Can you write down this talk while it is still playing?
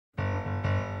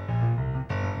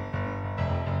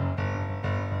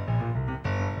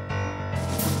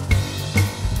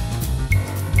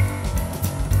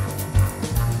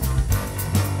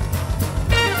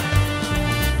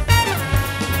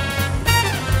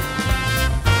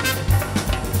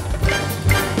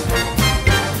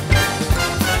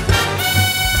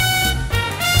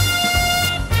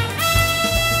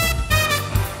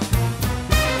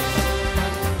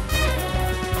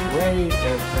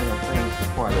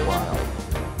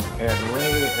And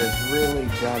Ray has really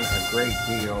done a great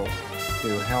deal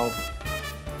to help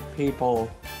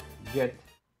people get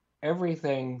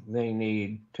everything they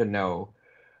need to know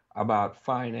about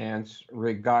finance,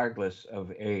 regardless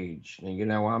of age.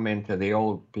 And, I'm into the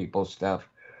old people stuff,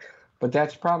 but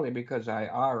that's probably because I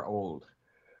are old.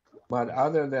 But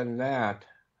other than that,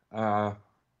 uh,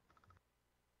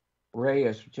 Ray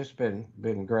has just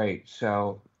been great.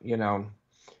 So,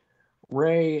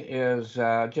 Ray is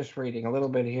just reading a little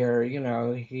bit here.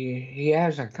 He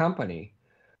has a company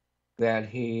that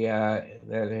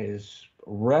is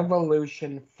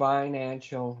Revolution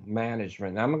Financial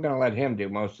Management. I'm going to let him do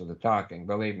most of the talking,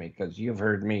 believe me, because you've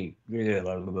heard me.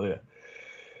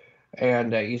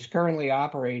 And he's currently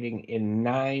operating in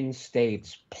 9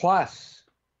 states plus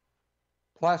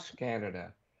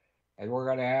Canada. And we're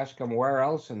going to ask him where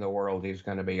else in the world he's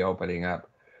going to be opening up.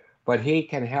 But he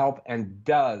can help and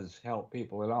does help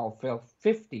people in all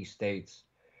 50 states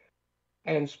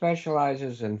and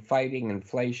specializes in fighting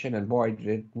inflation. And boy,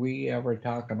 did we ever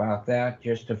talk about that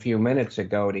just a few minutes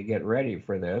ago to get ready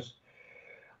for this.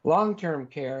 Long-term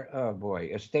care, oh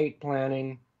boy, estate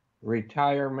planning,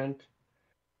 retirement,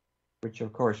 which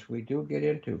of course we do get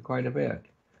into quite a bit.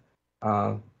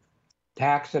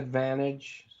 Tax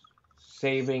advantage,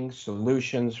 savings,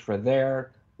 solutions for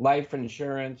their life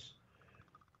insurance,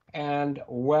 and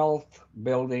wealth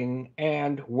building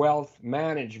and wealth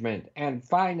management and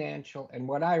financial. And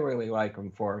what I really like them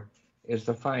for is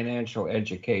the financial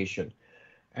education.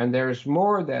 And there's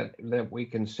more that we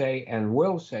can say and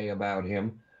will say about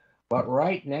him. But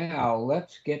right now,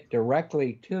 let's get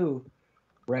directly to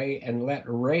Ray and let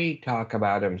Ray talk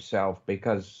about himself,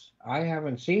 because I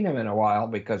haven't seen him in a while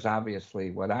because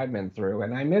obviously what I've been through,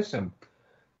 and I miss him.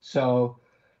 So,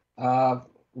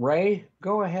 Ray,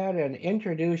 go ahead and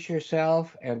introduce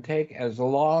yourself and take as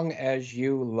long as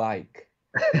you like.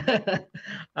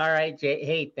 All right, Jay.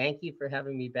 Hey, thank you for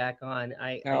having me back on.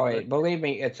 Believe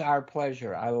me, it's our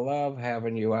pleasure. I love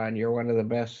having you on. You're one of the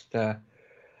best.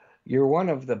 You're one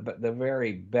of the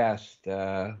very best.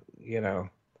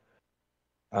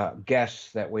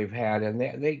 Guests that we've had,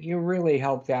 and you really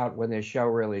helped out when the show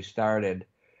really started,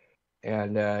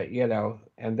 and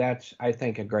and that's, I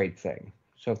think, a great thing.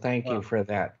 So thank you Well, for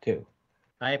that too.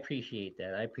 I appreciate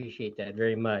that. I appreciate that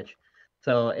very much.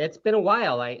 So it's been a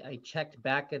while. I checked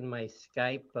back in my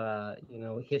Skype,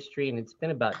 history, and it's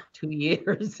been about 2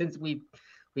 years since we've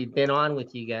been on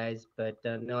with you guys. But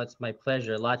no, it's my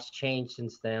pleasure. A lot's changed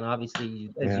since then. Obviously,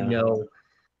 as you Yeah, know,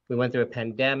 we went through a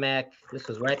pandemic. This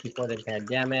was right before the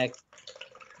pandemic.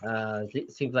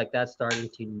 It seems like that's starting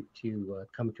to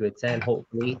come to its end,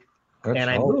 hopefully. let's And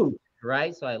I hope. moved,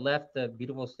 right? So I left the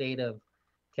beautiful state of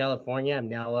California. I'm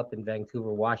now up in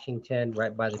Vancouver, Washington,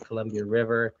 right by the Columbia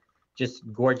River. Just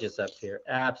gorgeous up here.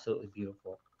 Absolutely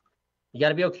beautiful. You got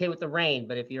to be okay with the rain,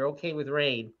 but if you're okay with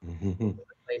rain,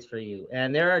 place for you.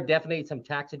 And there are definitely some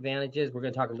tax advantages. We're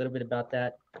going to talk a little bit about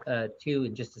that too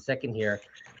in just a second here.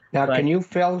 Now, can But you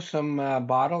fill some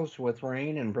bottles with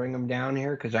rain and bring them down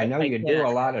here? Because I know I you do can. a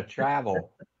lot of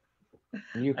travel.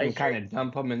 You I can sure. kind of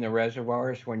dump them in the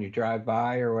reservoirs when you drive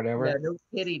by or Yeah, whatever. no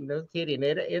kidding, no kidding.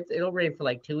 It'll rain for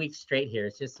like 2 weeks straight here.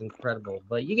 It's just incredible.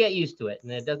 But you get used to it,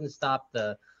 and it doesn't stop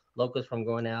the locals from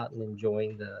going out and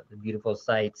enjoying the beautiful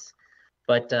sights.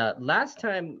 But last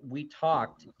time we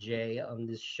talked, Jay, on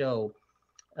this show,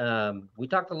 we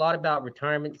talked a lot about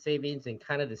retirement savings and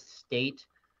kind of the state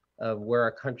of where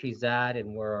our country's at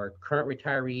and where our current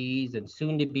retirees and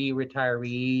soon to be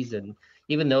retirees and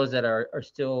even those that are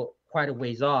still quite a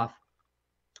ways off,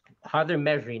 how they're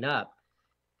measuring up.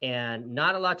 And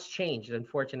not a lot's changed,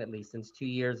 unfortunately, since 2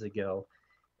 years ago.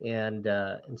 And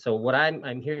so what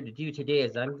I'm here to do today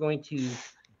is I'm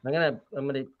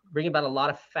gonna bring about a lot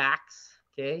of facts,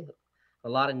 okay, a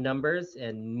lot of numbers,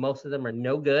 and most of them are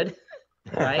no good,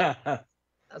 right?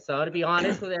 So I'm gonna be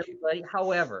honest with everybody.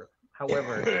 However,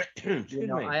 Excuse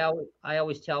me. I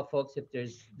always tell folks, if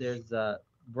there's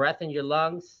breath in your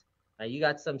lungs, you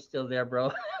got some still there,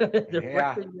 bro. The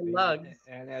breath Yeah, in your lungs.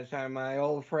 and as my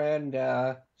old friend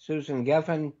Susan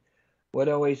Geffen would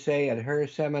always say at her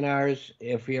seminars,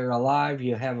 if you're alive,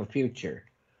 you have a future.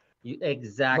 But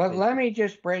Exactly. let me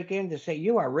just break in to say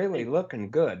you are really Thank looking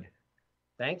good.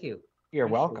 thank you. You're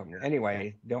Appreciate welcome. that.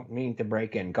 Anyway, don't mean to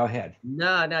break in. Go ahead.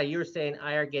 No, no, you were saying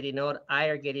I are getting old. I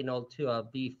are getting old too. I'll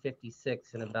be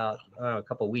 56 in about a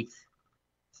couple of weeks.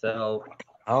 So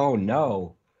Oh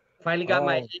no. finally got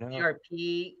my Oh no.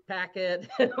 APRP packet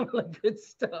and all the good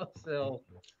stuff. So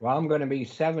Well, I'm going to be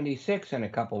 76 in a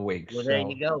couple weeks. well, there So,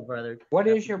 you go, brother. what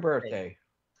is Happy your birthday. birthday?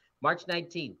 March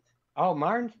 19th. Oh,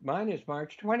 mine is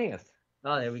March 20th,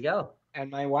 Oh, there we go. and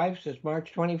my wife's is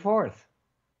March 24th.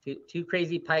 Two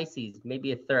crazy Pisces,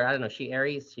 maybe a third. I don't know. She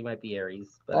Aries. She might be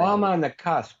Aries. But Well, I'm on the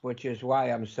cusp, which is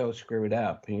why I'm so screwed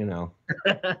up,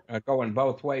 going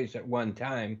both ways at one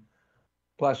time.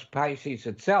 Plus, Pisces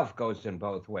itself goes in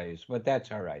both ways, but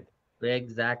that's all right.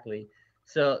 Exactly.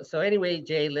 So anyway,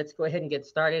 Jay, let's go ahead and get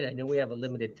started. I know we have a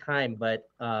limited time, but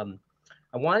I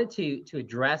wanted to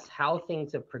address how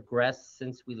things have progressed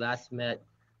since we last met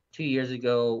 2 years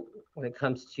ago when it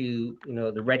comes to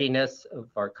the readiness of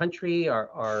our country,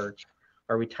 our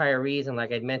retirees, and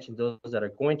like I mentioned, those that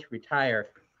are going to retire.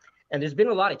 And there's been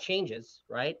a lot of changes,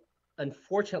 right?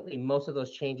 Unfortunately, most of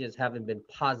those changes haven't been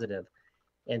positive.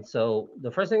 And so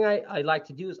the first thing I like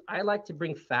to do is I like to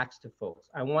bring facts to folks.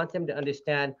 I want them to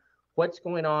understand what's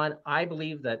going on. I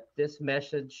believe that this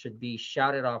message should be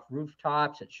shouted off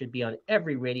rooftops. It should be on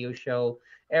every radio show,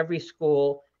 every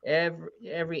school, every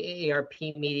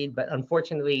AARP meeting. But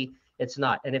unfortunately, it's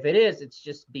not. And if it is, it's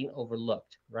just being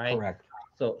overlooked, right? Correct.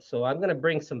 So I'm going to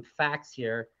bring some facts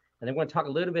here, and I'm going to talk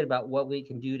a little bit about what we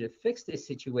can do to fix this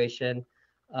situation.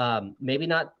 Maybe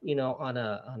not, on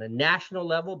a national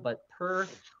level, but per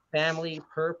family,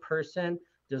 per person,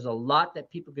 there's a lot that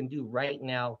people can do right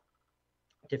now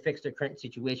to fix their current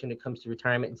situation when it comes to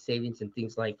retirement and savings and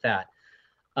things like that.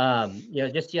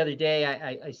 Just the other day,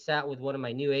 I sat with one of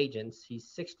my new agents. He's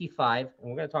 65,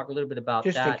 and we're going to talk a little bit about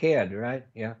that. Just a kid, right?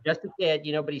 Yeah. Just a kid,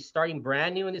 but he's starting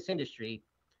brand new in this industry,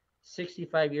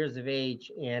 65 years of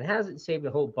age, and hasn't saved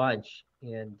a whole bunch.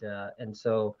 And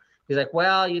so he's like,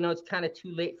 well, it's kind of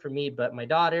too late for me, but my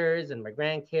daughters and my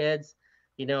grandkids,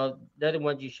 they're the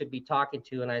ones you should be talking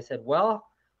to. And I said, well,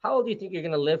 how old do you think you're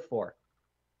going to live for?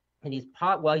 And he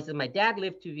said, my dad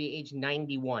lived to be age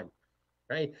 91,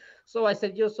 right? So I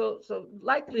said, so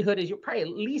likelihood is you'll probably at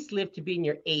least live to be in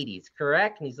your 80s,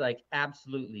 correct? And he's like,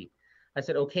 absolutely. I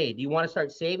said, okay, do you want to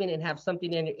start saving and have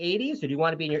something in your 80s, or do you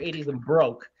want to be in your 80s and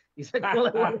broke? He's like,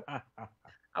 well,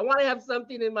 I want to have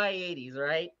something in my 80s,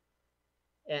 right?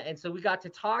 And so we got to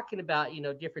talking about,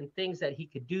 different things that he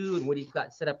could do and what he's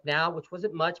got set up now, which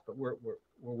wasn't much, but we're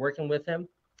working with him.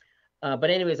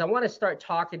 But anyways, I want to start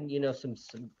talking,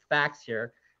 some facts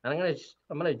here, and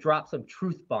I'm gonna drop some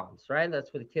truth bombs, right?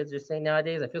 That's what the kids are saying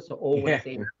nowadays. I feel so old when I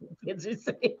say what kids are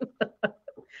saying.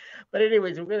 But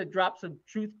anyways, we're gonna drop some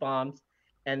truth bombs,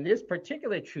 and this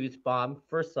particular truth bomb,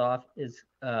 first off, is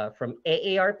from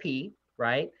AARP,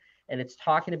 right? And it's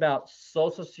talking about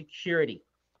Social Security.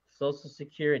 Social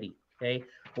Security, okay?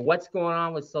 But what's going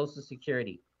on with Social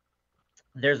Security?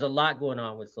 There's a lot going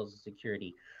on with Social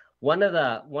Security. One of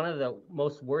the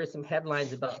most worrisome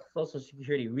headlines about Social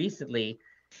Security recently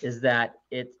is that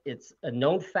it's a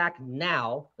known fact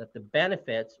now that the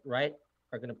benefits, right,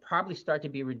 are going to probably start to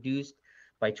be reduced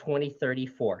by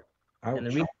 2034. Ouch. And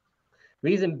the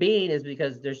reason being is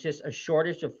because there's just a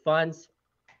shortage of funds,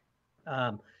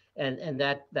 and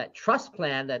that trust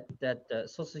plan that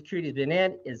Social Security has been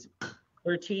in is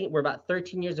 13. We're about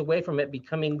 13 years away from it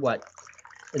becoming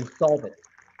insolvent.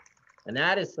 And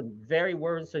that is some very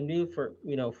worrisome news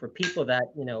for people that,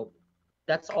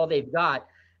 that's all they've got.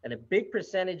 And a big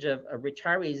percentage of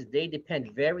retirees, they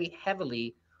depend very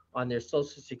heavily on their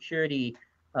Social Security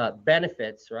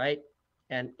benefits, right?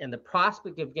 And the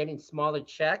prospect of getting smaller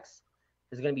checks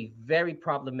is going to be very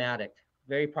problematic,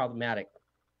 very problematic.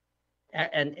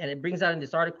 And it brings out in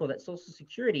this article that Social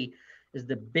Security is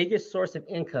the biggest source of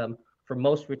income for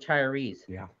most retirees.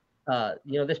 Yeah.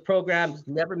 This program's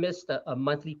never missed a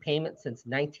monthly payment since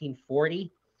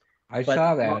 1940. I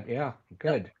saw that. Yeah,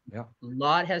 good. Yeah. A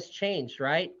lot has changed,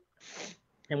 right?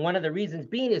 And one of the reasons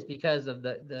being is because of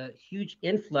the huge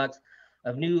influx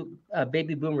of new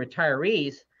baby boom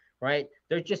retirees, right?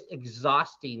 They're just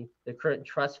exhausting the current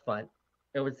trust fund.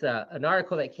 There was an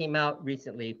article that came out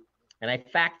recently, and I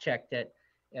fact-checked it.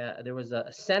 There was a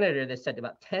senator that said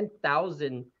about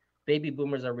 10,000 baby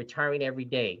boomers are retiring every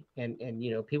day. And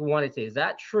people want to say, is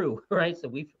that true? Right? So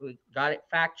we got it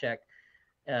fact-checked.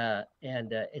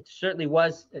 And it certainly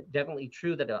was definitely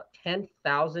true that about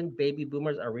 10,000 baby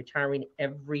boomers are retiring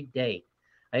every day.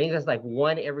 I think that's like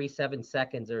 1 every 7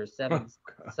 seconds or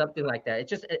something like that. It's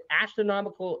just an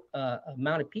astronomical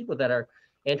amount of people that are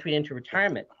entering into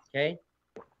retirement. Okay.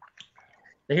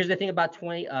 So here's the thing about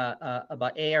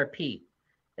ARP.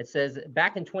 It says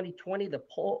back in 2020, a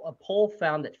poll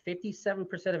found that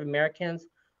 57% of Americans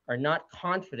are not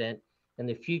confident in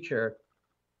the future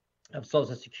of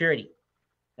Social Security.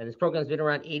 And this program's been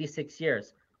around 86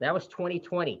 years. That was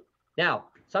 2020. Now,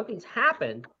 something's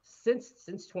happened since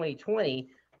 2020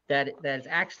 that has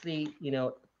actually,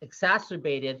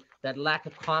 exacerbated that lack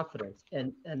of confidence.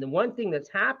 And the one thing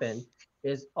that's happened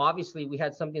is obviously we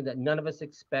had something that none of us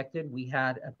expected. We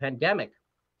had a pandemic.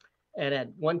 And at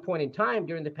one point in time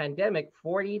during the pandemic,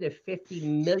 40 to 50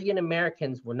 million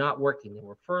Americans were not working. They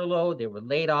were furloughed, they were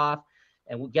laid off.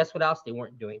 And guess what else they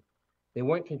weren't doing? They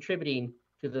weren't contributing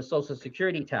to the Social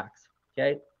Security tax.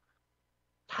 Okay.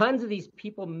 Tons of these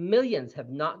people, millions, have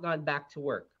not gone back to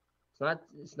work.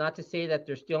 It's not to say that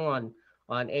they're still on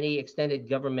any extended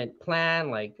government plan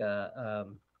like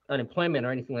unemployment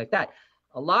or anything like that.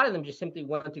 A lot of them just simply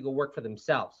want to go work for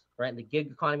themselves, right? In the gig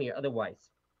economy or otherwise.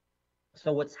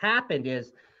 So what's happened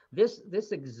is this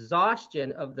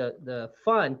exhaustion of the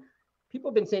fund. People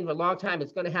have been saying for a long time,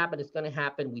 it's going to happen, it's going to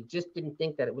happen. We just didn't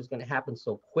think that it was going to happen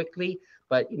so quickly.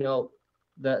 But,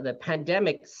 the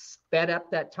pandemic sped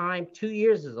up that time. 2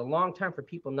 years is a long time for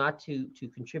people not to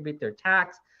contribute their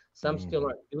tax. Some still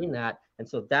aren't doing that. And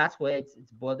so that's why it's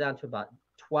boiled down to about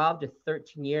 12 to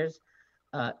 13 years.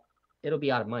 It'll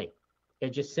be out of money.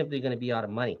 It's just simply going to be out of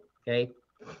money. Okay.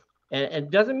 And it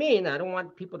doesn't mean, I don't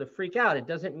want people to freak out. It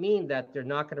doesn't mean that they're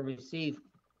not going to receive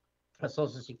a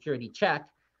Social Security check.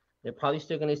 They're probably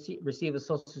still going to receive a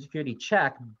Social Security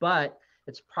check, but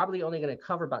it's probably only going to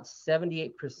cover about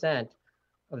 78%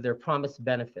 of their promised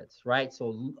benefits, right?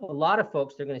 So a lot of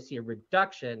folks, they're going to see a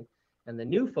reduction, and the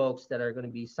new folks that are going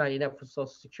to be signing up for Social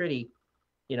Security,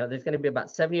 there's going to be about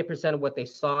 78% of what they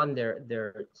saw in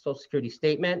their Social Security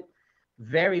statement.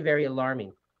 Very, very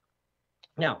alarming.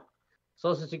 Now,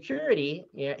 Social Security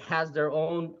has their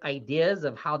own ideas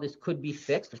of how this could be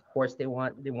fixed. Of course, they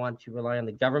want to rely on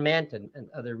the government and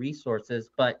other resources.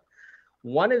 But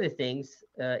one of the things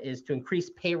is to increase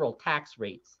payroll tax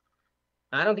rates.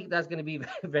 I don't think that's going to be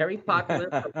very popular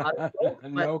for a lot of folks.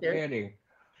 No kidding.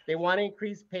 They want to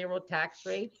increase payroll tax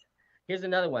rates. Here's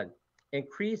another one.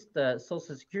 Increase the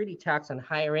Social Security tax on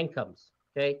higher incomes.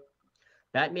 Okay.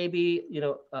 That may be,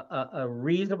 a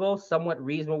reasonable, somewhat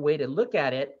reasonable way to look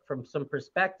at it from some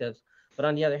perspectives. But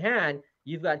on the other hand,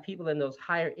 you've got people in those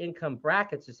higher income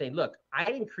brackets who say, look, I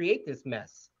didn't create this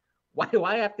mess. Why do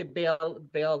I have to bail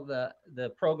the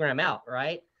program out,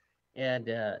 right?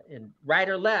 And right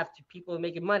or left, people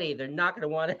making money, they're not going to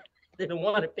want to, they don't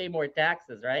want to pay more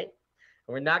taxes, right?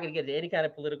 And we're not going to get into any kind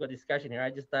of political discussion here. I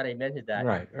just thought I mentioned that.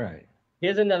 Right.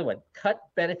 Here's another one. Cut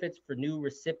benefits for new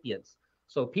recipients.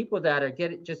 So people that are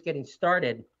just getting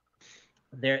started,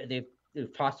 they've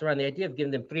tossed around the idea of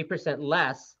giving them 3%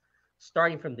 less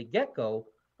starting from the get-go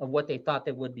of what they thought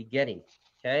they would be getting.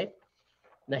 Okay.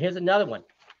 Now here's another one.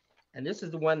 And this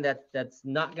is the one that's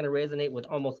not going to resonate with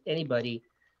almost anybody.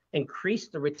 Increase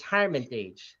the retirement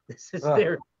age. This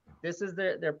is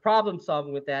their problem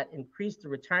solving with that. Increase the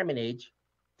retirement age.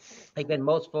 Again,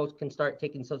 most folks can start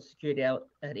taking Social Security out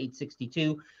at age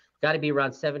 62. Got to be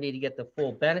around 70 to get the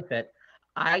full benefit.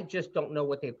 I just don't know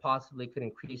what they possibly could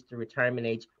increase the retirement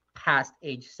age past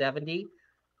age 70.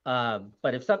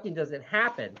 But if something doesn't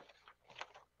happen,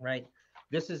 right,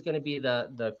 this is going to be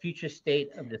the future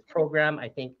state of this program. I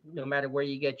think no matter where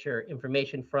you get your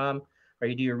information from or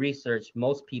you do your research,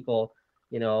 most people,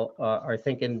 are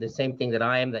thinking the same thing that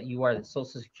I am, that that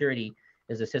Social Security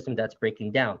is a system that's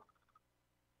breaking down.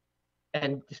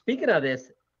 And speaking of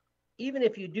this, even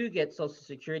if you do get Social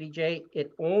Security, Jay,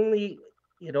 it only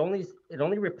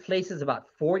replaces about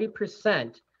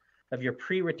 40% of your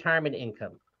pre-retirement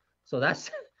income. So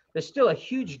there's still a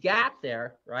huge gap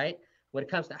there, right? When it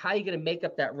comes to how you're going to make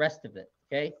up that rest of it.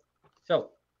 Okay. So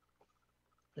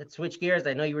let's switch gears.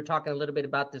 I know you were talking a little bit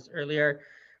about this earlier.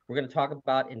 We're going to talk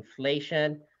about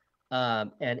inflation.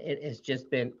 And it has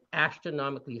just been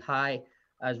astronomically high.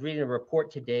 I was reading a report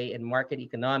today in Market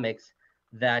Economics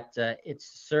that it's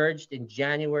surged in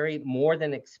January more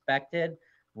than expected.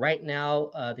 Right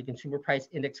now, the consumer price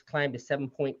index climbed to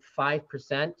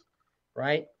 7.5%,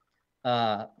 right?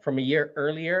 From a year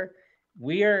earlier.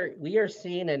 We are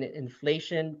seeing an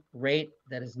inflation rate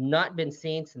that has not been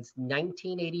seen since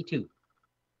 1982.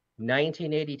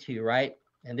 1982, right?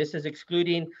 And this is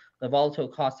excluding the volatile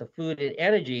cost of food and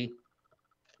energy,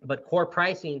 but core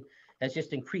pricing has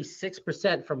just increased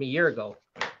 6% from a year ago,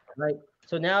 right?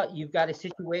 So now you've got a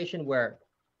situation where,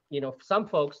 some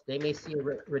folks, they may see a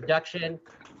reduction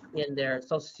in their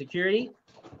Social Security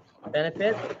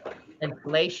benefit.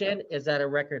 Inflation is at a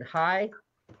record high.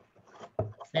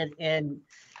 And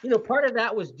part of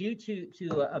that was due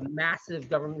to a massive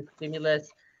government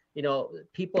stimulus.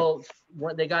 People,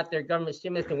 when they got their government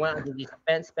stimulus, they went out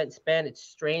and spend. It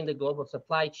strained the global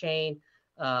supply chain.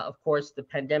 Of course, the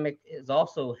pandemic has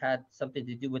also had something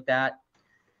to do with that.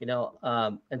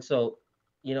 And so,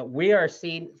 we are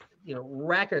seeing,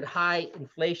 record high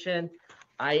inflation.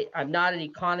 I'm not an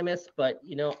economist, but,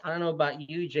 I don't know about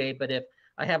you, Jay, but if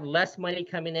I have less money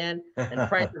coming in and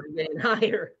prices are getting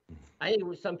higher, I think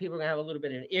some people are going to have a little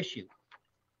bit of an issue.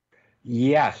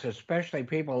 Yes, especially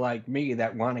people like me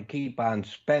that want to keep on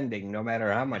spending no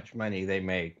matter how much money they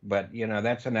make. But,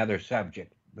 that's another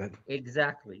subject. But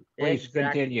Exactly. please Exactly.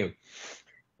 continue.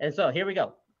 And so here we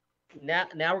go. Now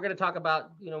we're going to talk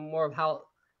about, more of how,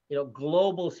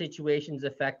 global situations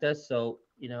affect us. So,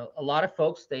 a lot of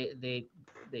folks, they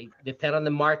depend on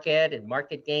the market and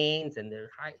market gains, and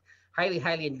they're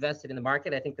highly invested in the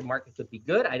market. I think the market could be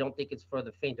good. I don't think it's for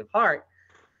the faint of heart.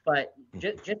 But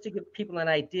just to give people an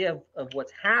idea of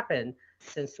what's happened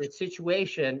since the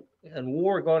situation and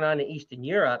war going on in Eastern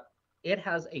Europe, it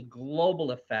has a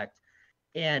global effect.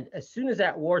 And as soon as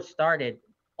that war started,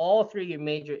 all three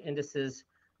major indices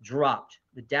dropped.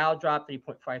 The Dow dropped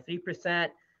 3.53%,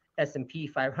 S&P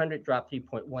 500 dropped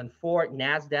 3.14%,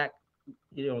 Nasdaq,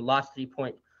 lost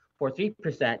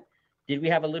 3.43%. Did we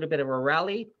have a little bit of a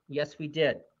rally? Yes, we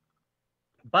did.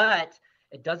 But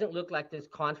it doesn't look like this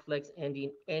conflict's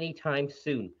ending anytime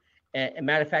soon. As a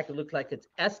matter of fact, it looks like it's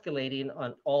escalating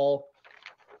on all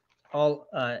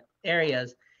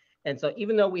areas. And so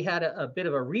even though we had a bit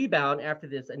of a rebound after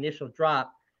this initial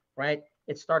drop, right,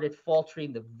 it started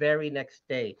faltering the very next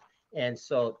day. And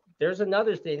so there's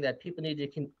another thing that people need to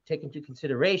take into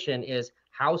consideration is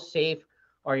how safe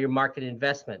are your market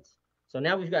investments? So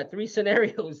now we've got three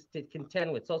scenarios to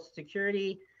contend with: Social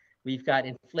Security, we've got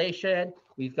inflation,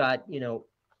 we've got,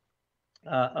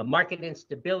 a market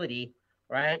instability,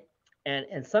 right?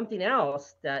 And something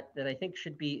else that I think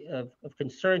should be of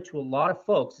concern to a lot of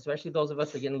folks, especially those of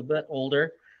us that are getting a little bit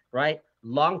older, right?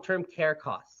 Long-term care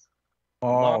costs. Oh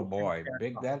Long-term boy, care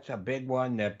big costs. that's a big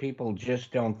one that people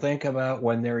just don't think about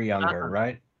when they're younger, Uh-uh.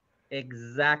 right?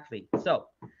 Exactly. So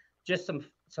just some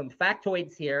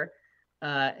factoids here.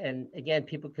 And again,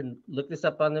 people can look this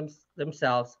up on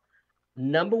themselves.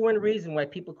 Number one reason why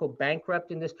people go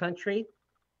bankrupt in this country,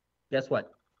 guess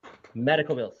what?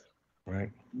 Medical bills.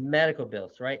 Right. Medical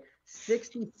bills, right?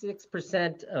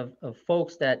 66% of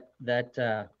folks that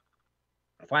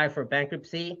file for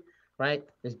bankruptcy, right,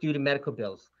 is due to medical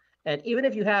bills. And even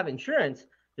if you have insurance,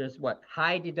 there's what?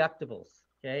 High deductibles,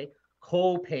 okay?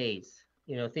 Co-pays,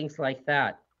 things like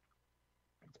that.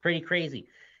 It's pretty crazy.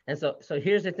 And so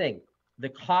here's the thing. The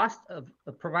cost of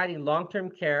providing long-term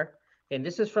care, and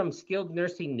this is from Skilled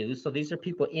Nursing News, so these are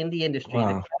people in the industry. The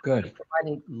Wow, cost good. of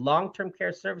providing long-term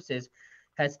care services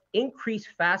has increased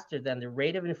faster than the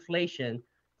rate of inflation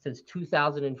since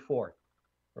 2004,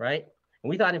 right? And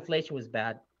we thought inflation was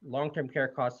bad. Long-term care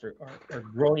costs are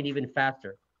growing even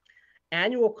faster.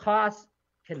 Annual costs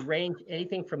can range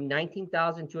anything from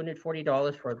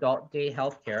 $19,240 for adult day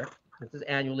health care, this is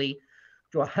annually,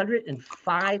 to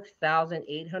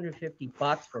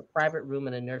 $105,850 for a private room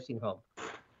in a nursing home.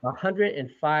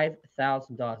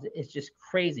 $105,000. It's just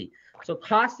crazy. So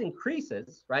cost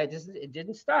increases, right? It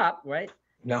didn't stop, right?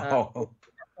 No.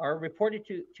 Are reported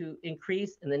to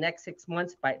increase in the next 6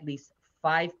 months by at least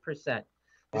 5%. This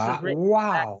is written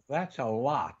back. Wow, that's a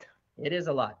lot. It is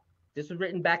a lot. This was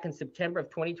written back in September of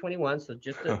 2021, so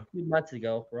just a few months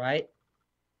ago, right?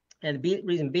 And the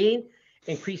reason being,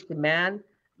 increased demand,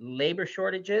 labor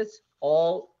shortages,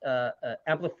 all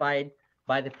amplified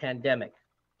by the pandemic.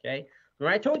 Okay. When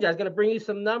I told you I was going to bring you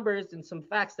some numbers and some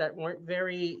facts that weren't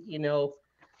very,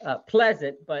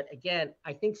 pleasant, but again,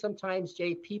 I think sometimes,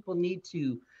 Jay, people need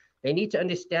to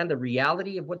understand the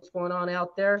reality of what's going on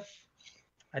out there.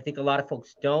 I think a lot of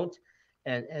folks don't,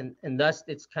 and thus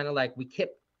it's kind of like we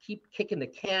keep kicking the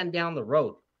can down the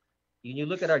road. You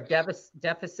look at our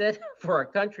deficit for our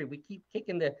country, we keep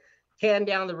kicking the can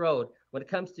down the road. When it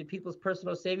comes to people's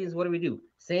personal savings, what do?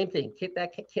 Same thing. Kick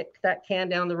that can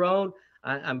down the road.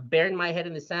 I'm burying my head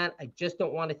in the sand. I just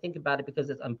don't want to think about it because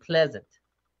it's unpleasant.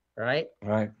 Right?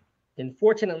 Right.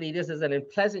 Unfortunately, this is an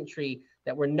unpleasantry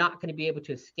that we're not going to be able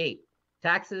to escape.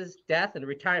 Taxes, death, and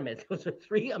retirement. Those are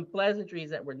three unpleasantries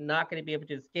that we're not going to be able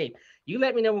to escape. You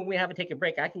let me know when we have to take a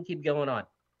break. I can keep going on.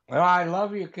 Well, I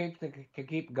love you to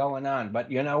keep going on,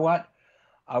 but you know what?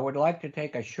 I would like to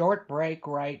take a short break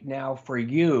right now for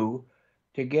you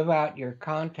to give out your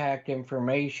contact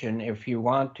information if you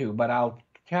want to, but I'll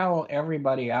tell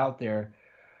everybody out there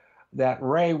that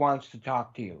Ray wants to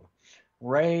talk to you.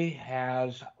 Ray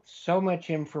has so much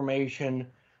information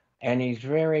and he's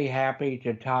very happy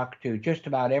to talk to just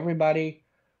about everybody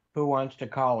who wants to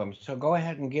call him. So go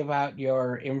ahead and give out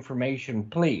your information,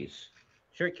 please.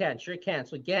 Sure can. So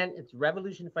again, it's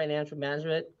Revolution Financial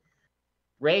Management.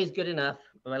 Ray's good enough.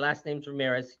 My last name's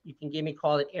Ramirez. You can give me a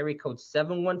call at area code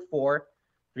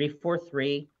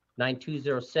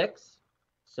 714-343-9206.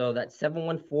 So that's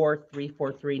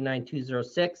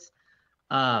 714-343-9206.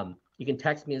 You can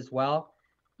text me as well.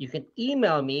 You can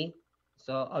email me,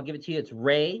 So I'll give it to you. It's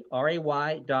Ray,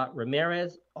 R-A-Y dot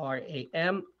Ramirez, R-A-M-I-R-E-Z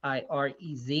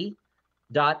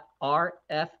dot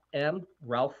R-F-M,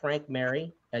 Ralph Frank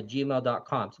Mary at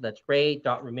gmail.com. So that's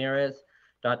ray.ramirez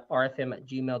dot R-F-M at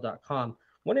gmail.com.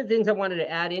 One of the things I wanted to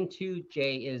add into,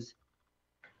 Jay, is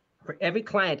for every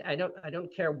client, I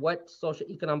don't care what social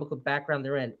economical background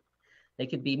they're in. They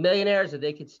could be millionaires or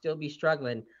they could still be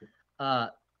struggling.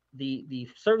 The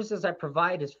services I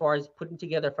provide as far as putting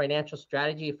together a financial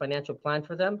strategy, a financial plan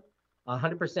for them,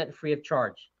 100% free of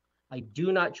charge. I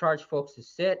do not charge folks to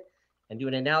sit and do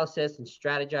an analysis and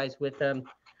strategize with them.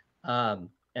 And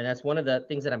that's one of the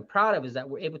things that I'm proud of, is that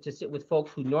we're able to sit with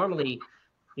folks who normally,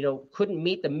 couldn't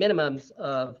meet the minimums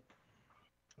of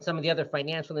some of the other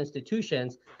financial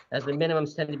institutions, as the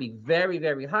minimums tend to be very,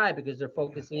 very high because they're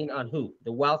focusing on who?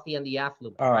 The wealthy and the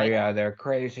affluent. Oh, right? yeah, they're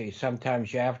crazy.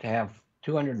 Sometimes you have to have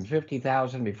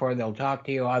 250,000 before they'll talk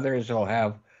to you. Others will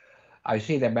have, I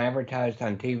see them advertised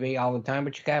on TV all the time,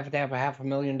 but you have to have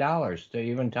 $500,000 to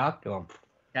even talk to them.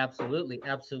 Absolutely,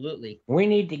 absolutely. We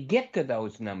need to get to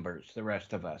those numbers, the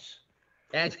rest of us.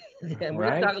 And we're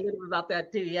going to talk a little bit about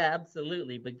that too. Yeah,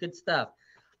 absolutely. But good stuff.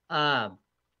 So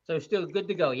still good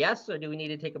to go, yes? Or do we need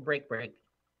to take a break?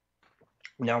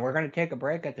 Now, we're going to take a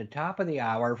break at the top of the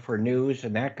hour for news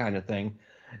and that kind of thing.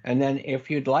 And then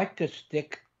if you'd like to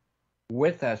stick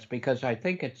with us, because I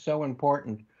think it's so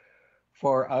important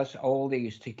for us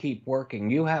oldies to keep working.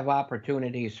 You have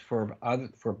opportunities for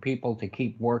people to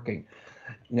keep working.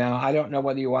 Now, I don't know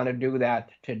whether you want to do that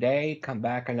today, come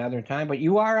back another time, but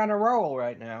you are on a roll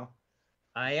right now.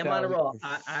 I am on a roll.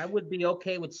 I would be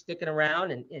okay with sticking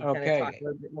around and kind of talk a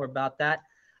little bit more about that.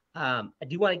 I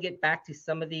do want to get back to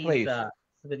some of these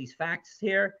facts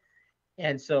here.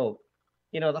 And so,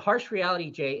 the harsh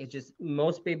reality, Jay, is just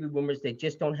most baby boomers, they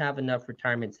just don't have enough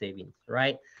retirement savings,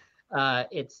 right?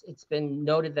 It's been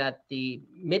noted that the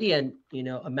median,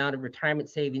 amount of retirement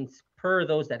savings per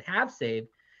those that have saved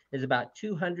is about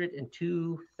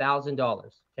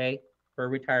 $202,000, okay, per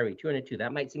retiree, 202.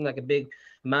 That might seem like a big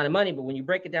amount of money, but when you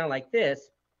break it down like this,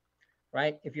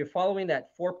 right, if you're following that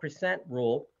 4%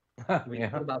 rule,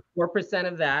 about 4%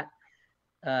 of that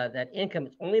income,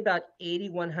 it's only about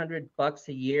 $8,100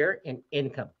 a year in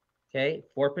income, okay?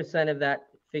 4% of that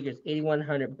figures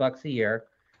 $8,100 a year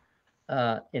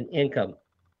in income.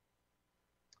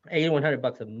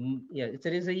 $8,100 it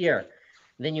is a year.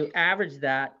 And then you average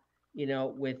that,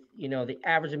 with the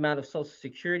average amount of Social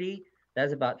Security,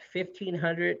 that's about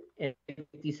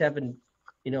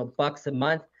 $1,557 bucks a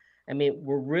month. I mean,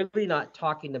 we're really not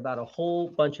talking about a whole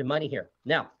bunch of money here.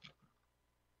 Now,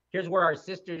 here's where our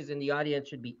sisters in the audience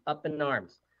should be up in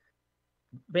arms.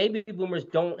 Baby boomers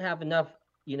don't have enough,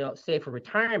 save for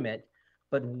retirement,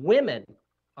 but women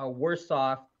are worse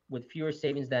off with fewer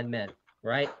savings than men,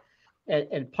 right?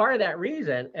 And part of that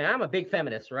reason, and I'm a big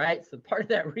feminist, right? So part of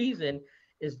that reason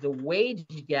is the wage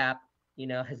gap,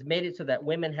 has made it so that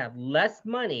women have less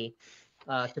money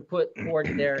to put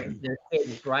toward their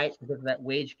savings, right? Because of that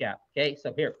wage gap. Okay,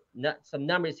 so here, some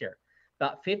numbers here.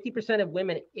 About 50% of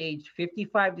women aged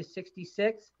 55 to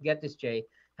 66, get this, Jay,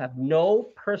 have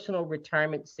no personal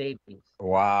retirement savings.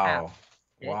 Wow.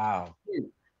 Okay? Wow.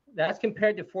 That's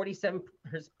compared to 47%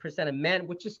 of men,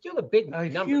 which is still a big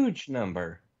number. A huge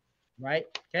number. Right?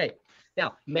 Okay.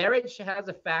 Now, marriage has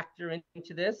a factor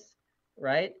into this,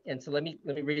 right? And so let me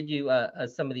read you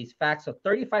some of these facts. So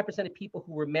 35% of people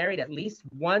who were married at least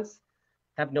once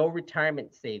have no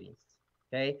retirement savings,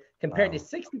 okay? Compared to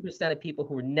 60% of people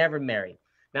who were never married.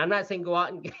 Now, I'm not saying go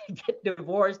out and get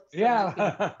divorced. So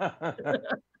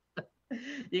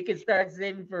you can start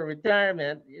saving for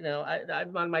retirement.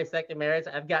 I'm on my second marriage.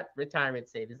 I've got retirement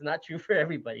savings. It's not true for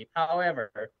everybody.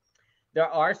 However, there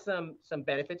are some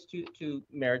benefits to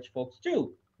marriage folks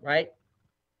too, right?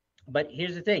 But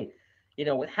here's the thing,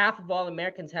 with half of all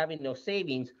Americans having no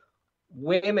savings,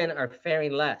 women are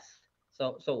faring less.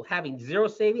 So having zero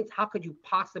savings, how could you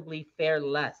possibly fare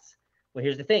less? Well,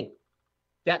 here's the thing,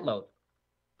 debt load.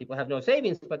 People have no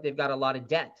savings, but they've got a lot of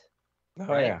debt. Oh,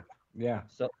 right? Yeah.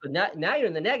 So now you're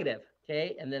in the negative,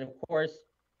 okay? And then, of course,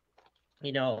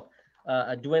 a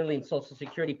dwindling Social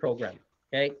Security program,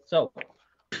 okay? So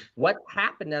what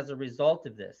happened as a result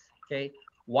of this, okay?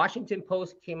 Washington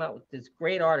Post came out with this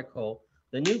great article,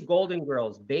 The New Golden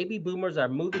Girls, Baby Boomers Are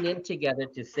Moving In Together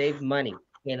to Save Money.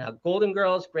 Golden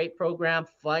Girls, great program,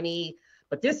 funny,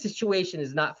 but this situation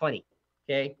is not funny,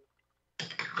 okay?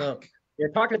 So they're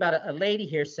talking about a lady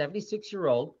here,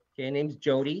 76-year-old, okay, her name's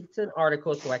Jody. It's an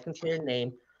article, so I can say her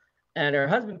name. And her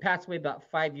husband passed away about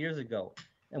 5 years ago.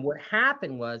 And what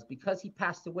happened was, because he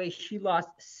passed away, she lost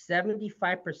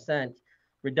 75%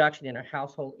 reduction in her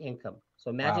household income. So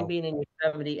imagine being in your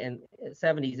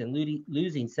 70s and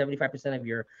losing 75% of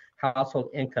your household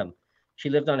income. She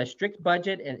lived on a strict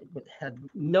budget and had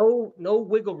no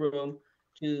wiggle room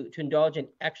to indulge in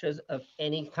extras of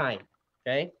any kind.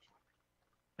 Okay.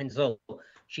 And so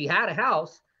she had a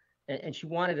house and she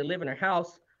wanted to live in her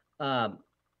house.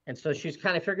 And so she's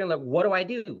kind of figuring, like, what do I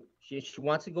do? She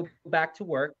wants to go back to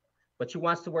work, but she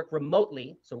wants to work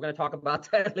remotely. So we're going to talk about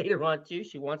that later on too.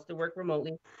 She wants to work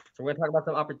remotely. So we're going to talk about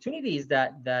some opportunities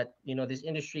that this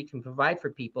industry can provide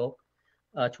for people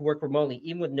to work remotely,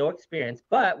 even with no experience.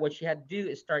 But what she had to do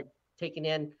is start taking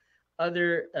in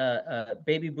other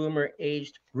baby boomer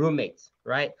aged roommates,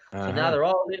 right? So now they're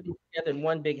all living together in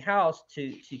one big house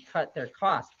to cut their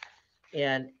costs.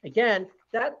 And again,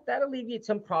 that alleviates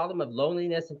some problem of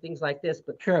loneliness and things like this.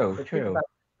 But true.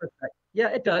 Yeah,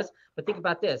 it does. But think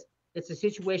about this. It's a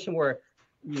situation where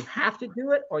you have to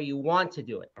do it or you want to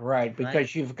do it. Right,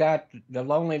 because you've got the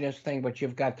loneliness thing, but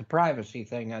you've got the privacy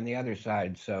thing on the other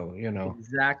side. So,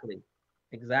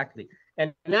 Exactly.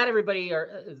 And not everybody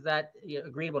is that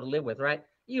agreeable to live with, right?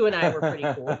 You and I were pretty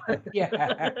cool.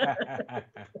 Yeah.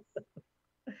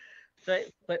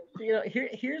 But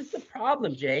here's the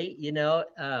problem, Jay.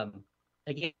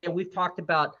 Again, we've talked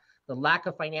about the lack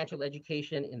of financial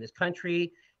education in this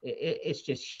country. It's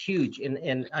just huge,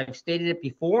 and I've stated it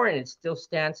before, and it still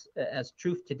stands as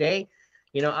truth today.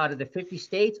 Out of the 50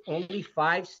 states, only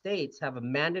 5 states have a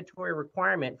mandatory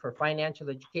requirement for financial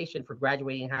education for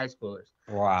graduating high schoolers.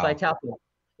 Wow. So I tell people,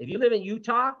 if you live in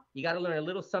Utah, you got to learn a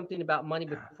little something about money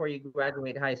before you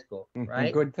graduate high school,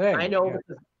 right? Good thing. I know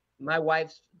because my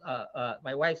wife's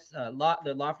law,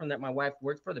 the law firm that my wife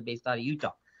works for, they're based out of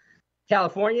Utah.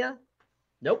 California,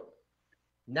 nope,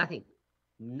 nothing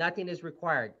is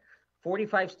required.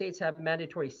 45 states have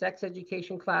mandatory sex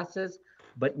education classes,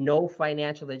 but no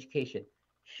financial education.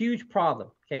 Huge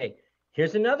problem. Okay,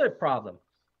 here's another problem,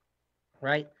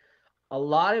 right? A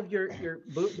lot of your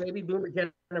baby boomer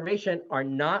generation are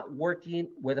not working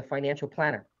with a financial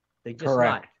planner. They just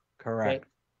not. Correct. Okay?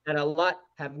 And a lot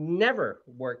have never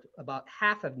worked. About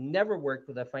half have never worked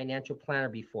with a financial planner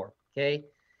before. Okay,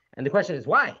 and the question is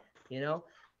why?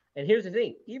 And here's the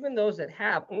thing: even those that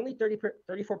have, only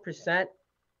 34%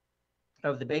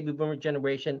 of the baby boomer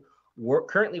generation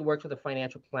currently works with a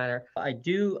financial planner. I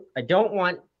don't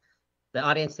want the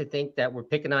audience to think that we're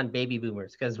picking on baby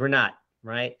boomers, because we're not,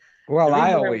 right? Well,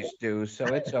 I always do, so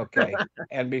it's okay.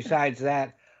 And besides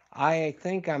that, I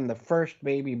think I'm the first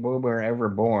baby boomer ever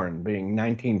born, being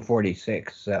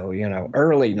 1946. So,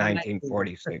 early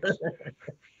 1946.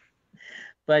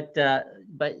 But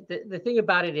the thing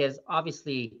about it is,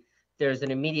 obviously, there's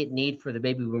an immediate need for the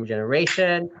baby boomer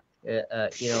generation.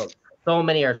 So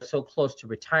many are so close to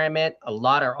retirement. A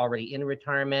lot are already in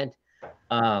retirement.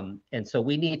 And so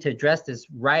we need to address this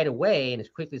right away and as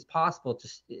quickly as possible.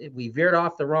 If we veered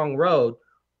off the wrong road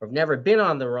or have never been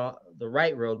on the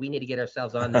right road, we need to get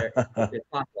ourselves on there as quickly as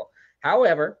possible.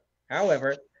 However,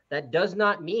 that does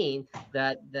not mean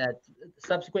that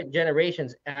subsequent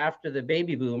generations after the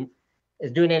baby boom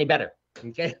is doing any better.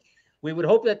 Okay, we would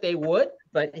hope that they would,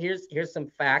 but here's some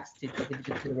facts to take into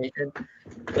consideration.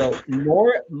 So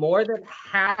more than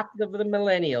half of the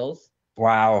millennials,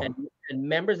 wow, and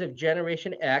members of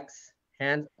Generation X,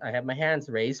 I have my hands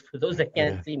raised for those that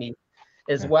can't see me,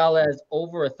 as well as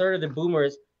over a third of the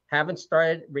boomers haven't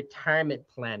started retirement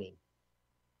planning.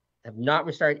 Have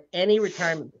not started any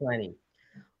retirement planning.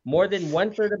 More than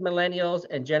 1/3 of millennials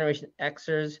and Generation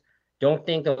Xers don't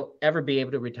think they'll ever be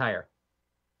able to retire.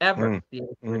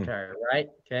 Retire, right?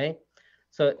 Okay.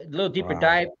 So a little deeper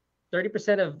dive.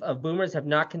 30% of boomers have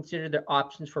not considered their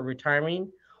options for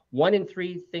retiring. 1 in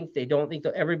 3 don't think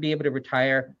they'll ever be able to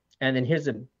retire. And then here's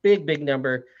a big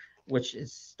number, which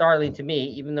is startling to me,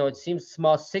 even though it seems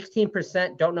small.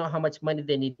 16% don't know how much money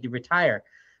they need to retire,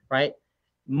 right?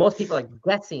 Most people are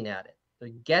guessing at it. They're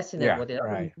guessing at what they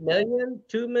 $1 million,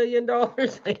 $2 million,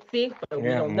 I think, but we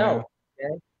don't know.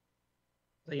 Okay?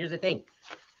 So here's the thing.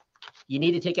 You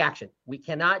need to take action. We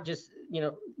cannot just,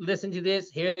 listen to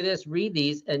this, hear this, read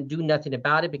these, and do nothing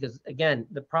about it, because, again,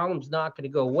 the problem's not going to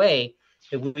go away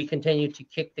if we continue to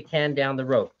kick the can down the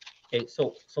road. Okay,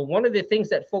 so one of the things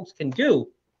that folks can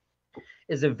do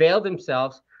is avail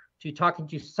themselves to talking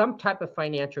to some type of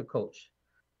financial coach,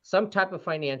 some type of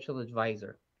financial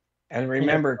advisor. And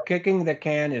remember, kicking the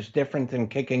can is different than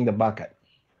kicking the bucket.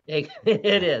 It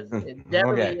is. It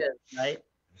definitely is, right?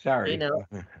 Sorry.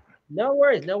 No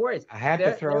worries. I had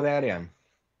to throw that in.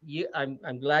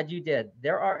 I'm glad you did.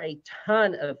 There are a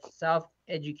ton of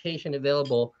self-education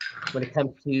available when it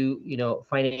comes to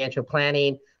financial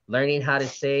planning, learning how to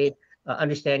save.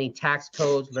 understanding tax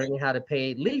codes, learning how to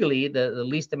pay legally the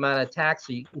least amount of tax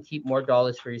so you can keep more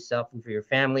dollars for yourself and for your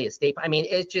family, estate. I mean,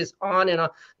 it's just on and on.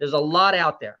 There's a lot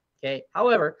out there. Okay.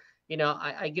 However,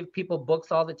 I give people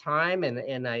books all the time,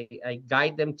 and I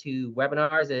guide them to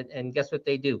webinars, and guess what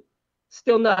they do?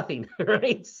 Still nothing,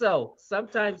 right? So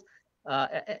sometimes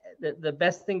the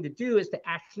best thing to do is to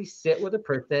actually sit with a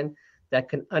person that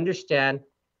can understand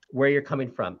where you're coming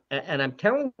from. And I'm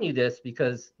telling you this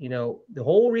because, the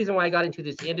whole reason why I got into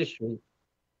this industry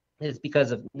is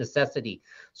because of necessity.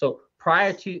 So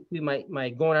prior to my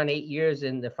going on 8 years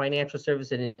in the financial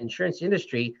service and insurance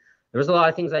industry, there was a lot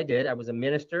of things I did. I was a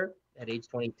minister at age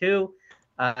 22.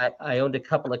 I owned a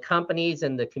couple of companies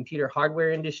in the computer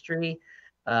hardware industry.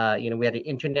 We had an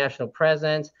international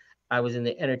presence. I was in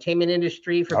the entertainment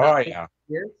industry for about 15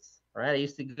 years. Right? I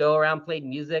used to go around playing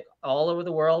music all over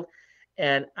the world,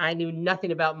 and I knew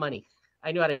nothing about money.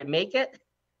 I knew how to make it,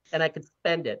 and I could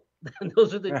spend it.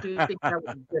 Those are the two things I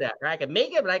was good at. Right? I could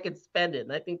make it, but I could spend it,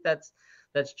 and I think that's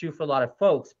true for a lot of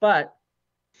folks. But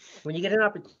when you get an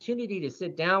opportunity to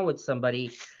sit down with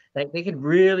somebody, like, they could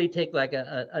really take like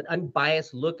an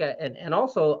unbiased look at, and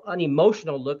also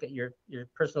unemotional look at your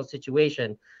personal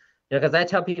situation. Because I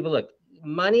tell people, look,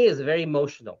 money is very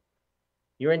emotional.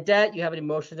 You're in debt, you have an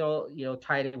emotional,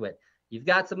 tie to it. You've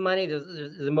got some money,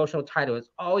 there's emotional tie to it. It's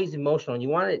always emotional. And you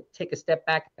want to take a step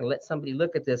back and let somebody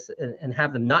look at this and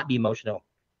have them not be emotional.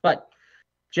 But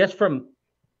just from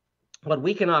what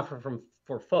we can offer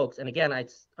for folks, and again,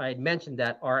 I mentioned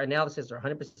that our analysis are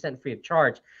 100% free of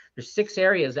charge. There's 6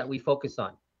 areas that we focus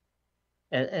on.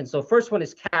 And so first one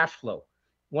is cash flow.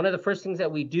 One of the first things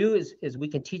that we do is we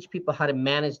can teach people how to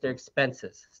manage their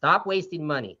expenses. Stop wasting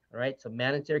money, right? So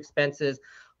manage their expenses.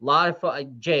 A lot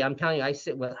of, Jay, I'm telling you, I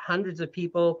sit with hundreds of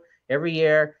people every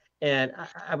year, and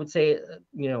I would say,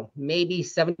 maybe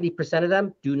 70% of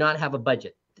them do not have a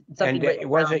budget. And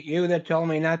was it you that told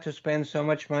me not to spend so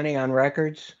much money on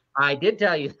records? I did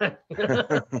tell you that.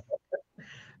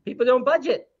 People don't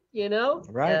budget,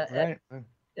 Right.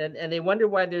 And they wonder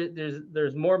why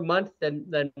there's more month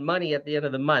than money at the end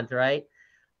of the month, right?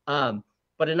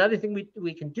 But another thing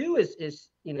we can do is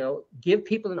give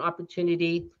people an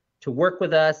opportunity to work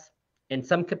with us in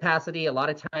some capacity. A lot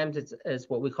of times it's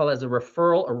what we call as a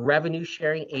referral or revenue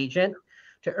sharing agent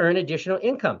to earn additional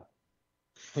income.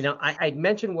 I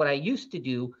mentioned what I used to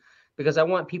do because I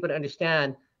want people to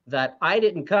understand that I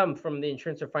didn't come from the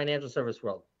insurance or financial service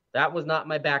world. That was not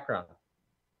my background.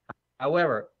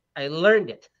 However, I learned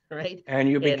it, right? And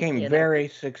you became very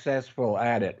successful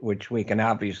at it, which we can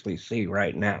obviously see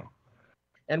right now.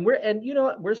 And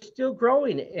we're still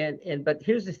growing. But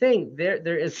here's the thing: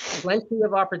 there is plenty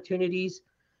of opportunities,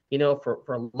 for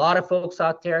a lot of folks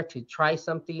out there to try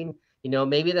something,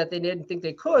 maybe that they didn't think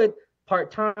they could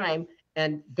part-time,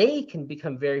 and they can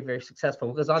become very, very successful.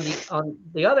 Because on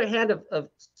the other hand of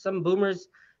some boomers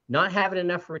not having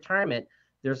enough for retirement,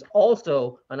 there's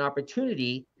also an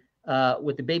opportunity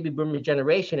with the baby boomer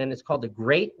generation, and it's called the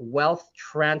Great Wealth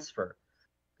Transfer.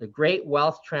 The Great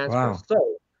Wealth Transfer. Wow.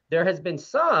 So there has been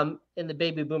some in the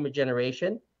baby boomer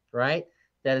generation, right,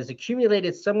 that has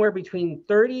accumulated somewhere between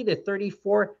 30 to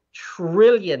 34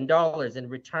 trillion dollars in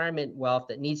retirement wealth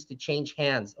that needs to change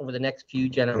hands over the next few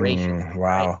generations.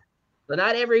 Wow. Right? So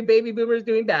not every baby boomer is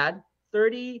doing bad.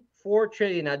 34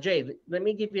 trillion. Now, Jay, let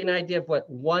me give you an idea of what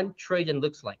 1 trillion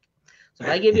looks like. So if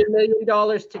I give you $1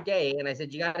 million today and I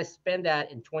said you got to spend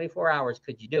that in 24 hours,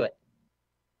 could you do it?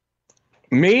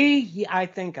 Me? I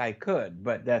think I could,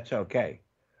 but that's okay.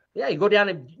 Yeah, you go down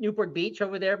to Newport Beach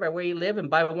over there by where you live and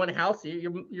buy one house,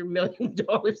 your $1 million is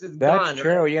gone. That's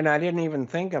true. Right? I didn't even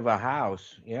think of a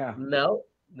house. Yeah. No.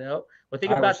 Well,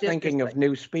 think I about was thinking of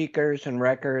new speakers and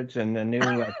records and a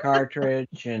new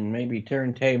cartridge and maybe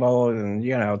turntable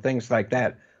and things like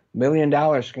that. $1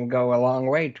 million can go a long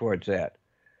way towards that.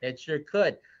 It sure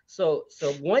could. So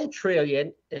 1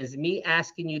 trillion is me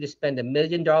asking you to spend $1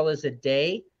 million a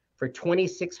day for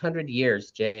 2,600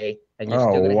 years, Jay, and you're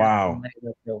still going to have some money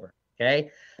left over. Okay,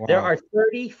 wow. There are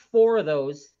 34 of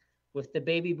those with the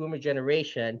baby boomer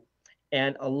generation,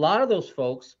 and a lot of those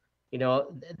folks,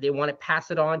 they want to pass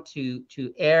it on to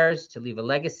heirs to leave a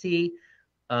legacy.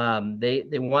 They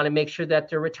want to make sure that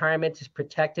their retirement is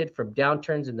protected from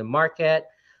downturns in the market.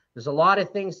 There's a lot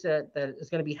of things that is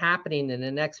going to be happening in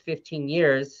the next 15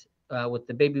 years with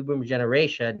the baby boomer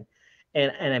generation.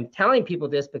 And I'm telling people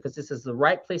this because this is the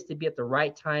right place to be at the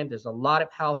right time. There's a lot of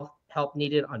help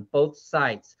needed on both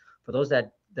sides for those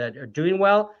that are doing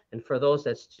well and for those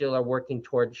that still are working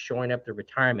towards showing up their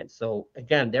retirement. So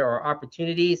again, there are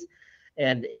opportunities,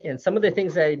 and some of the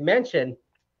things that I mentioned,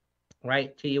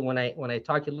 right, to you when I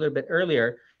talked to you a little bit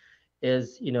earlier,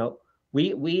 is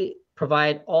we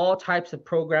provide all types of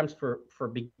programs for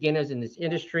beginners in this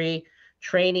industry,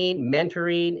 training,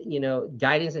 mentoring,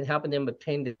 guidance and helping them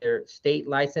obtain their state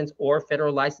license or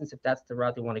federal license if that's the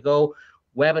route they want to go,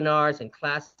 webinars and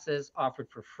classes offered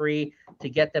for free to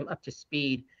get them up to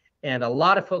speed. And a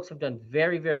lot of folks have done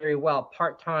very, very well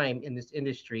part-time in this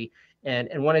industry. And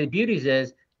one of the beauties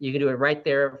is you can do it right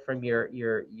there from your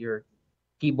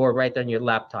keyboard right there on your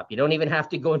laptop. You don't even have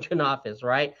to go into an office,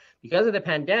 right? Because of the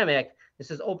pandemic, this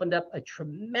has opened up a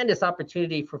tremendous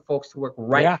opportunity for folks to work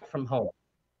right from home,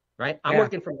 right? I'm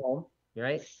working from home,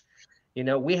 right?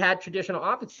 We had traditional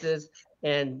offices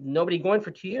and nobody going for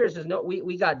 2 years.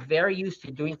 We got very used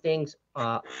to doing things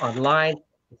online.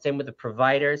 Same with the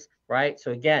providers, right?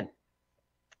 So again,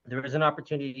 there is an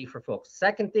opportunity for folks.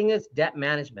 Second thing is debt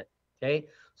management, okay?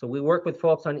 So we work with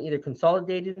folks on either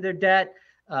consolidating their debt,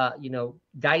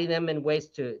 guiding them in ways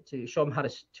to show them how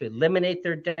to eliminate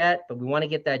their debt, but we want to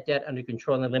get that debt under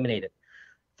control and eliminate it.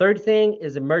 Third thing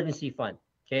is emergency fund.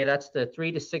 Okay, that's the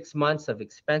 3 to 6 months of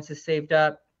expenses saved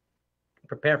up,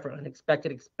 prepare for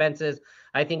unexpected expenses.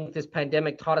 I think this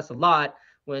pandemic taught us a lot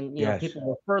when people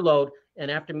were furloughed,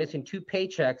 and after missing 2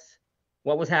 paychecks,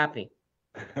 what was happening?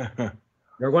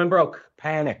 They're going broke.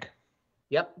 Panic.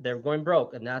 Yep, they're going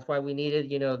broke, and that's why we needed,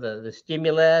 the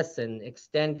stimulus and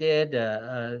extended,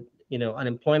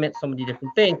 unemployment, so many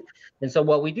different things. And so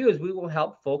what we do is we will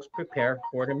help folks prepare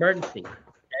for an emergency.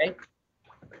 Okay.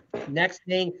 Next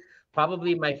thing,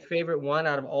 probably my favorite one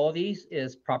out of all these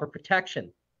is proper protection.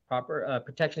 Proper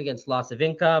protection against loss of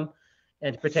income,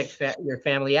 and to protect your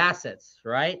family assets,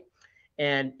 right?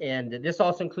 And this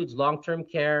also includes long-term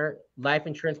care, life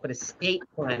insurance, but estate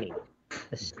planning.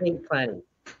 Estate planning.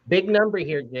 Big number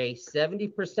here, Jay.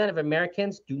 70% of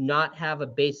Americans do not have a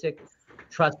basic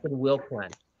trust and will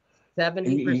plan.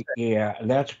 70%. Yeah,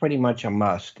 that's pretty much a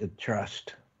must, a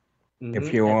trust.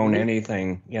 If you own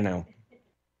anything,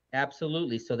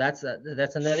 Absolutely. So that's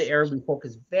another area we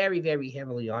focus very, very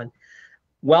heavily on.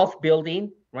 Wealth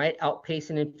building, right?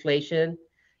 Outpacing inflation.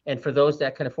 And for those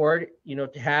that can afford,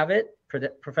 to have it, for the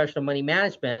professional money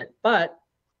management. But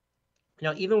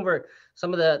even for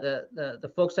some of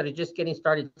the folks that are just getting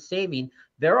started saving,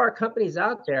 there are companies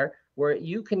out there where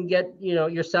you can get,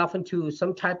 yourself into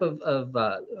some type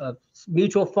of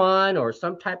mutual fund or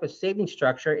some type of saving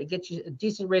structure. It gets you a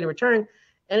decent rate of return,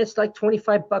 and it's like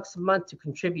 $25 a month to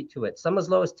contribute to it. Some as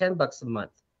low as $10 a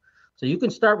month. So you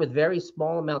can start with very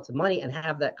small amounts of money and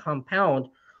have that compound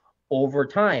over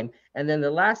time. And then the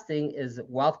last thing is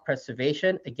wealth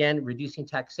preservation. Again, reducing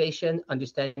taxation,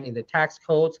 understanding the tax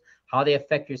codes, how they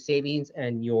affect your savings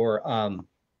and your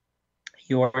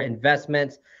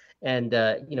investments, and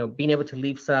being able to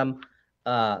leave some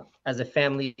as a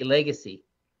family legacy.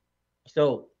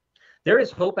 So there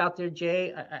is hope out there,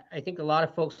 Jay. I think a lot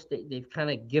of folks, they've kind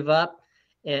of give up,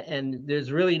 and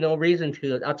there's really no reason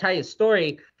to. I'll tell you a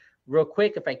story real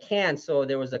quick if I can. So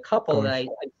there was a couple that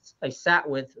I sat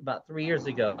with about 3 years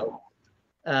ago.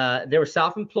 They were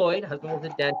self-employed. Husband was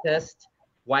a dentist.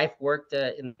 Wife worked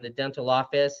in the dental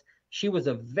office. She was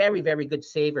a very, very good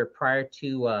saver prior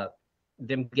to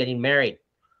them getting married.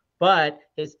 But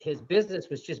his business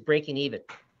was just breaking even.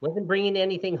 Wasn't bringing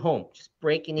anything home, just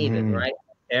breaking even, right?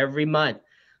 Every month.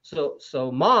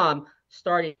 So mom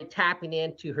started tapping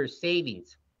into her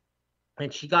savings.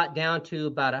 And she got down to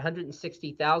about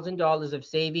 $160,000 of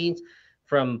savings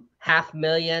from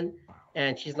 $500,000.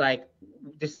 And she's like,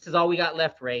 this is all we got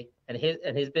left, Ray. And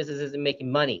his business isn't making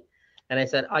money. And I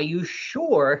said, are you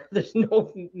sure there's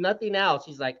nothing else?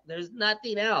 She's like, there's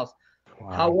nothing else.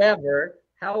 Wow.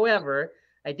 However,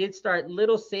 I did start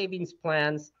little savings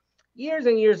plans years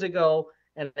and years ago.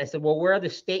 And I said, well, where are the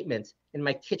statements? In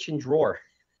my kitchen drawer.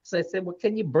 So I said, well,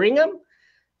 can you bring them?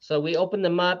 So we opened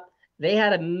them up. They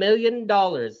had $1 million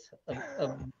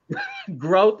of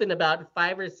growth in about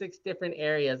 5 or 6 different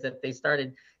areas that they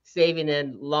started saving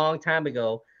in long time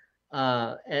ago,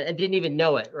 and didn't even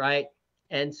know it, right?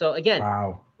 And so again,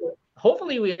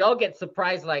 hopefully we all get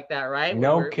surprised like that, right?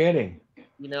 No kidding.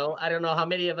 I don't know how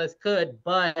many of us could,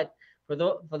 but for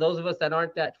those of us that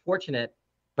aren't that fortunate,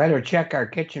 better check our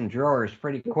kitchen drawers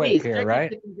pretty quick here,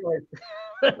 right?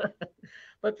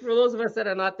 But for those of us that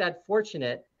are not that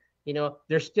fortunate,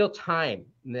 there's still time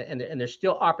and there's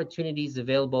still opportunities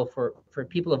available for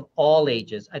people of all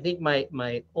ages. I think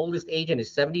my oldest agent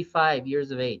is 75 years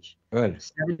of age. Good.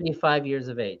 75 years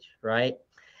of age, right?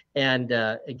 And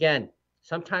again,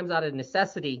 sometimes out of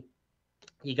necessity,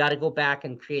 you got to go back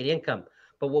and create income.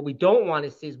 But what we don't want to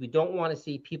see is we don't want to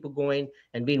see people going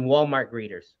and being Walmart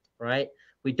greeters, right?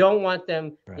 We don't want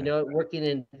them,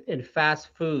 working in fast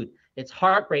food. It's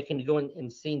heartbreaking to go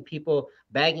and seeing people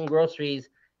bagging groceries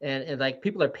and like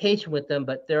people are patient with them,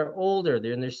 but they're older,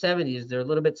 they're in their 70s, they're a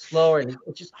little bit slower, and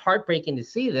it's just heartbreaking to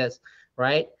see this,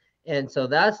 right? And so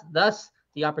that's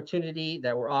the opportunity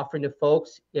that we're offering to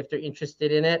folks if they're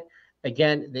interested in it.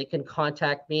 Again, they can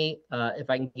contact me if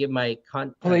I can give my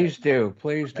contact. Please do.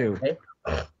 Okay.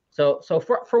 So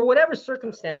for whatever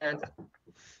circumstance,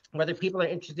 whether people are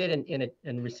interested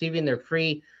in receiving their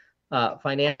free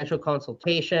financial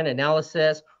consultation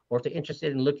analysis, or if they're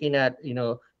interested in looking at,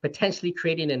 potentially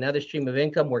creating another stream of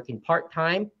income, working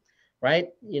part-time, right?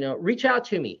 Reach out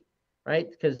to me,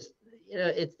 right? Because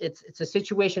it's a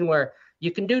situation where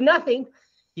you can do nothing.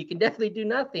 You can definitely do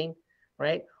nothing,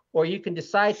 right? Or you can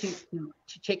decide to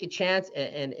take a chance,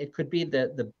 and it could be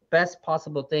the best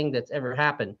possible thing that's ever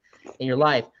happened in your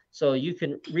life. So you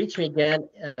can reach me again.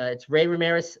 It's Ray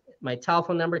Ramirez. My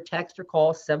telephone number, text or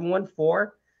call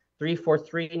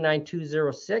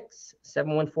 714-343-9206,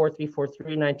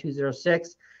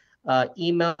 714-343-9206.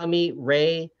 Email me,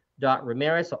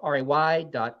 ray.ramirez, so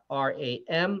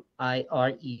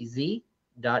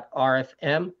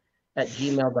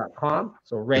ray.ramirez.rfm@gmail.com.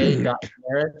 So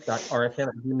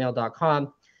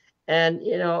ray.ramirez.rfm@gmail.com. And,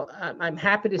 I'm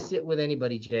happy to sit with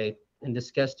anybody, Jay, and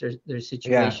discuss their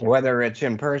situation. Yeah, whether it's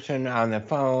in person, on the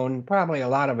phone, probably a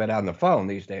lot of it on the phone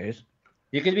these days.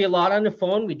 You can be a lot on the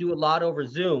phone. We do a lot over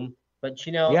Zoom. But,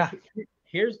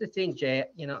 here's the thing, Jay.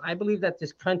 I believe that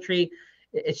this country,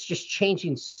 it's just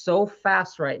changing so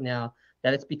fast right now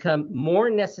that it's become more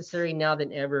necessary now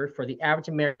than ever for the average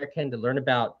American to learn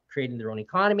about creating their own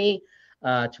economy,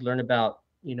 to learn about,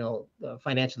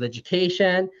 financial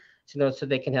education, so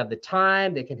they can have the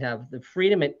time, they can have the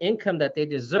freedom and income that they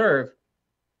deserve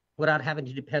without having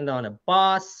to depend on a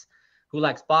boss who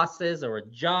likes bosses, or a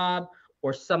job,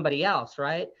 or somebody else,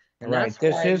 right? And right.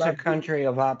 This is a country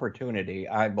of opportunity,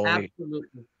 I believe.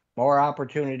 Absolutely. More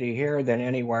opportunity here than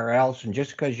anywhere else. And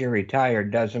just because you're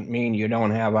retired doesn't mean you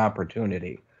don't have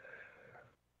opportunity.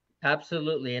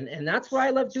 Absolutely. And that's why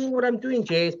I love doing what I'm doing,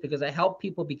 Jay, is because I help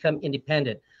people become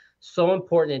independent. So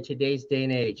important in today's day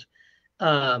and age.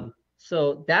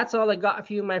 So that's all I got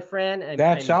for you, my friend.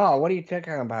 That's all. What are you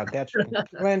talking about? That's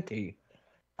plenty.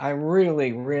 I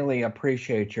really, really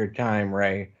appreciate your time,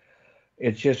 Ray.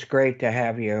 It's just great to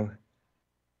have you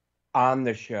on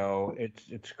the show.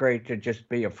 It's great to just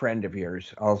be a friend of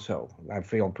yours also. I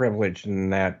feel privileged in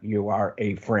that you are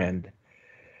a friend.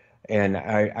 And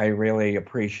I really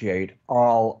appreciate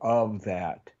all of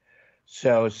that.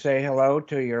 So say hello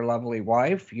to your lovely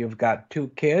wife. You've got 2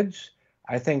 kids.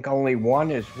 I think only one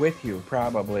is with you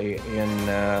probably in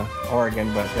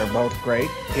Oregon, but they're both great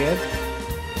kids.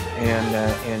 And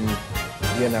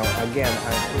again,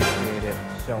 I appreciate it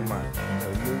so much. So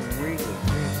you really